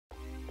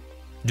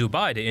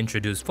Dubai to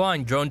introduce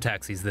flying drone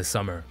taxis this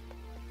summer.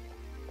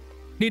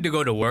 Need to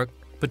go to work,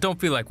 but don't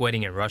feel like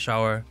waiting in rush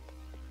hour?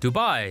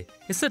 Dubai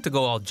is set to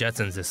go all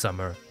Jetsons this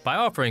summer by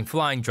offering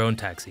flying drone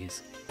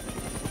taxis.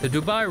 The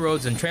Dubai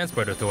Roads and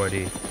Transport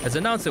Authority has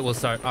announced it will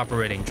start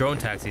operating drone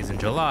taxis in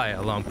July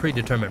along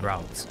predetermined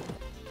routes.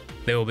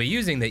 They will be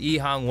using the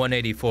Ehang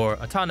 184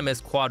 autonomous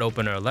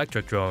quad-opener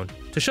electric drone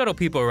to shuttle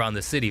people around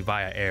the city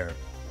via air.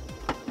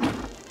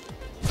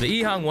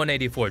 The Ehang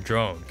 184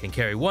 drone can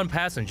carry one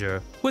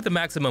passenger with a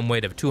maximum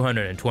weight of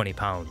 220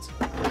 pounds.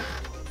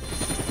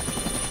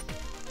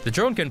 The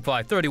drone can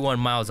fly 31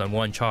 miles on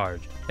one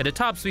charge at a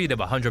top speed of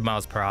 100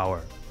 miles per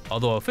hour,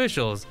 although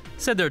officials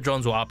said their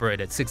drones will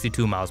operate at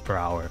 62 miles per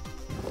hour.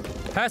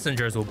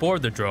 Passengers will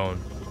board the drone,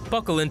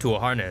 buckle into a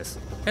harness,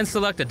 and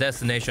select a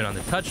destination on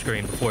the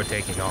touchscreen before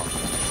taking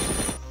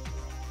off.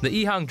 The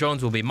Ehang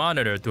drones will be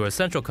monitored through a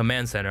central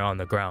command center on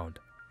the ground.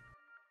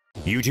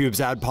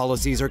 YouTube's ad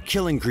policies are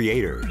killing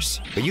creators,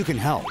 but you can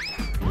help.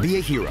 Be a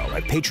hero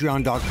at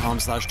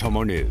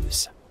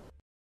patreon.com/TomoNews.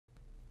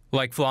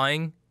 Like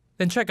flying?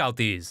 Then check out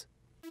these.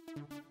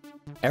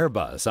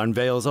 AIRBUS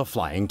unveils a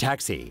flying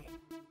taxi.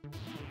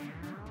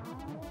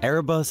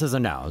 AIRBUS has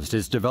announced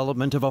its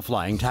development of a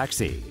flying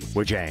taxi,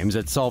 which aims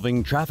at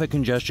solving traffic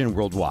congestion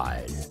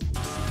worldwide.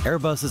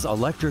 AIRBUS's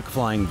electric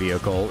flying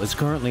vehicle is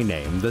currently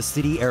named the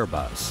City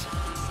AIRBUS.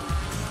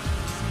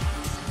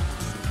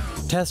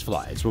 Test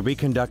flights will be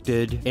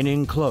conducted in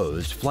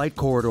enclosed flight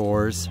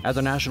corridors at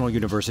the National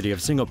University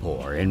of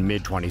Singapore in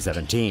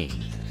mid-2017.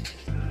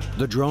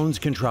 The drones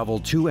can travel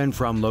to and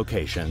from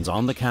locations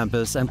on the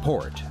campus and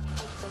port.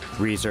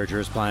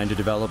 Researchers plan to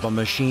develop a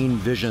machine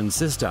vision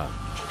system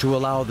to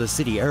allow the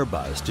City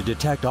AIRBUS to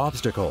detect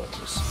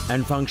obstacles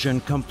and function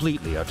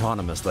completely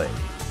autonomously.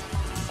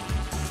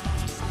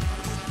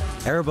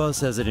 AIRBUS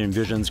says it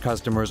envisions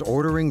customers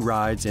ordering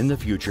rides in the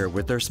future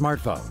with their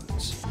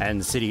smartphones,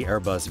 and City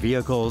AIRBUS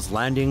vehicles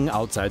landing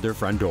outside their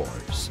front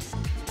doors.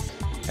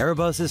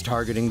 AIRBUS is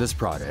targeting this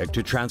product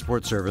to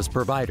transport service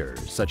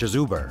providers such as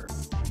Uber.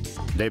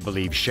 They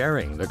believe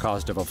sharing the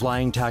cost of a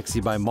flying taxi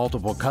by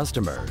multiple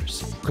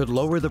customers could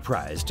lower the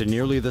price to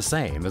nearly the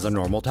same as a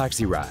normal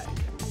taxi ride.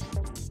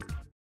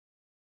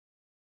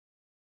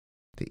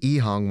 The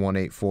Ehang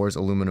 184's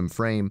aluminum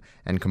frame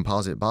and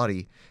composite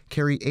body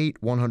carry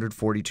 8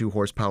 142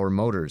 horsepower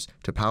motors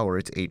to power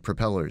its 8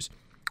 propellers,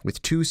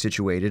 with 2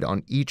 situated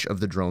on each of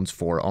the drone's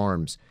 4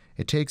 arms.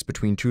 It takes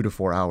between 2 to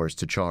 4 hours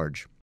to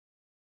charge.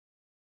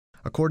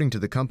 According to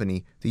the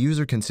company, the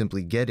user can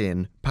simply get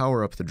in,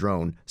 power up the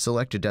drone,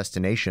 select a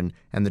destination,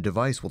 and the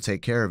device will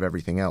take care of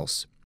everything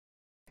else.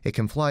 It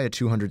can fly a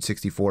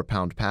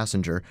 264-pound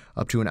passenger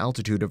up to an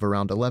altitude of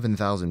around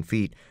 11,000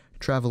 feet,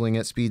 traveling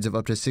at speeds of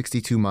up to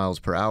 62 miles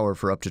per hour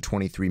for up to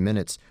 23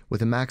 minutes,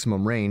 with a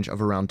maximum range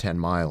of around 10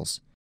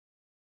 miles.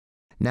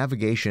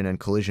 Navigation and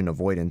collision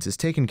avoidance is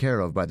taken care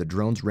of by the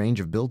drone's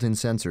range of built-in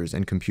sensors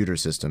and computer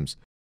systems.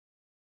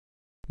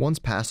 Once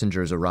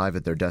passengers arrive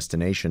at their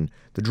destination,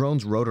 the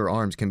drone's rotor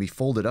arms can be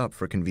folded up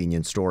for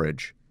convenient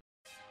storage.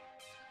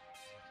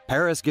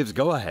 Paris gives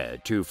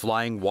go-ahead to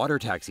flying water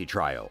taxi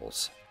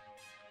trials.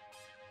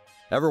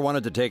 Ever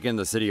wanted to take in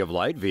the City of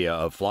Light via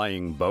a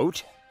flying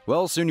boat?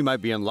 Well, soon you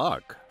might be in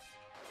luck.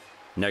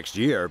 Next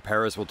year,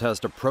 Paris will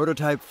test a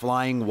prototype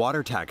flying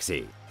water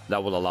taxi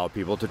that will allow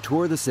people to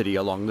tour the city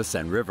along the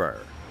Seine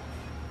River.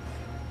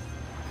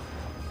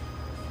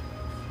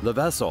 The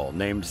vessel,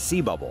 named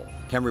Sea Bubble,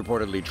 can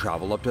reportedly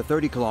travel up to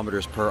 30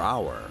 kilometers per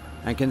hour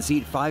and can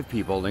seat 5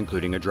 people,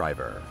 including a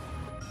driver.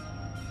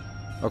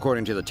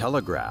 According to the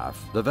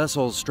Telegraph, the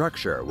vessel's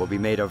structure will be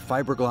made of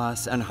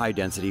fiberglass and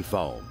high-density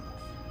foam.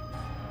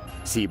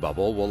 Sea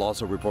Bubble will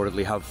also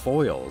reportedly have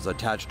foils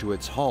attached to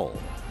its hull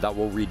that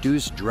will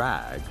reduce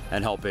drag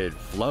and help it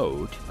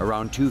float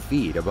around 2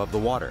 feet above the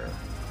water.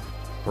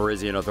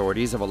 Parisian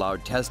authorities have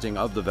allowed testing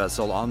of the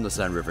vessel on the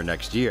Seine River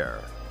next year.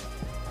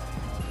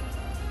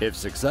 If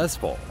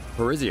successful,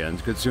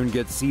 Parisians could soon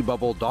get Sea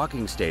Bubble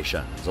docking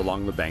stations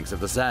along the banks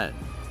of the Seine.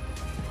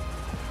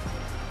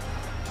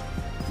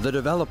 The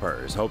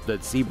developers hope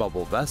that Sea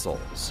Bubble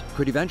vessels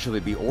could eventually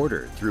be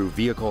ordered through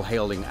vehicle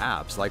hailing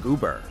apps like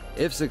Uber.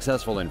 If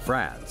successful in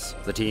France,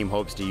 the team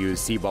hopes to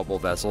use Sea Bubble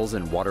vessels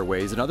in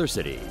waterways in other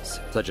cities,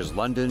 such as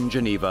London,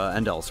 Geneva,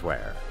 and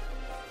elsewhere.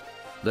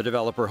 The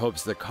developer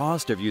hopes the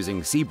cost of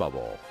using Sea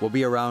Bubble will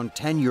be around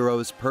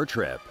 €10 per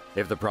trip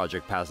if the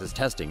project passes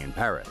testing in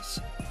Paris.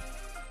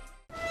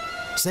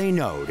 Say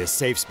no to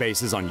safe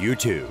spaces on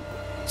YouTube.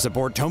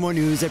 Support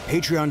TomoNews at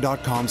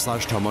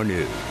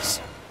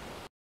patreon.com/TomoNews.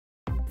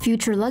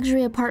 Future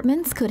luxury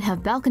apartments could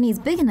have balconies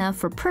big enough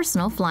for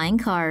personal flying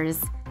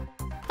cars.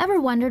 Ever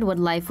wondered what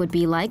life would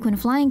be like when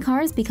flying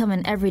cars become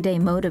an everyday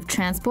mode of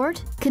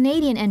transport?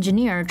 Canadian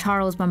engineer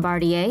Charles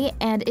Bombardier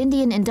and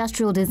Indian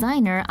industrial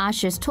designer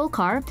Ashish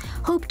Tolkar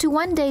hope to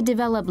one day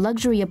develop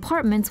luxury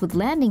apartments with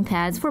landing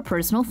pads for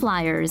personal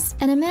flyers.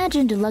 An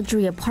imagined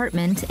luxury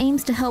apartment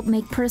aims to help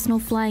make personal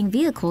flying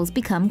vehicles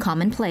become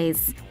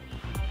commonplace.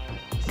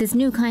 This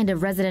new kind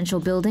of residential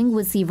building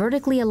would see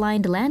vertically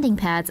aligned landing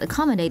pads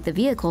accommodate the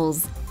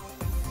vehicles.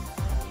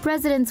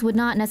 Residents would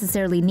not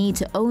necessarily need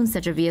to own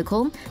such a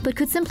vehicle, but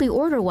could simply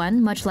order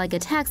one, much like a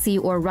taxi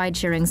or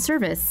ride-sharing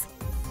service.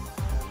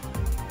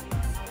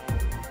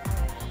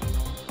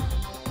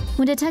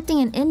 When detecting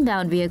an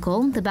inbound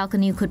vehicle, the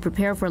balcony could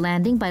prepare for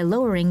landing by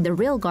lowering the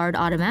rail guard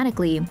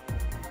automatically.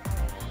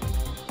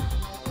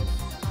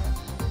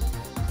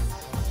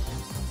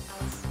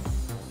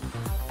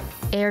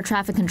 Air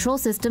traffic control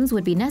systems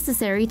would be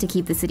necessary to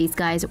keep the city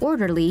skies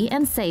orderly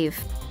and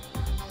safe.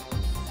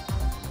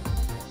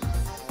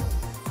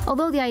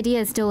 Although the idea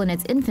is still in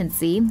its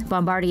infancy,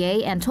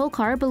 Bombardier and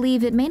Tolkar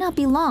believe it may not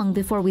be long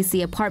before we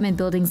see apartment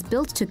buildings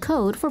built to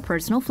code for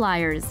personal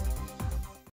flyers.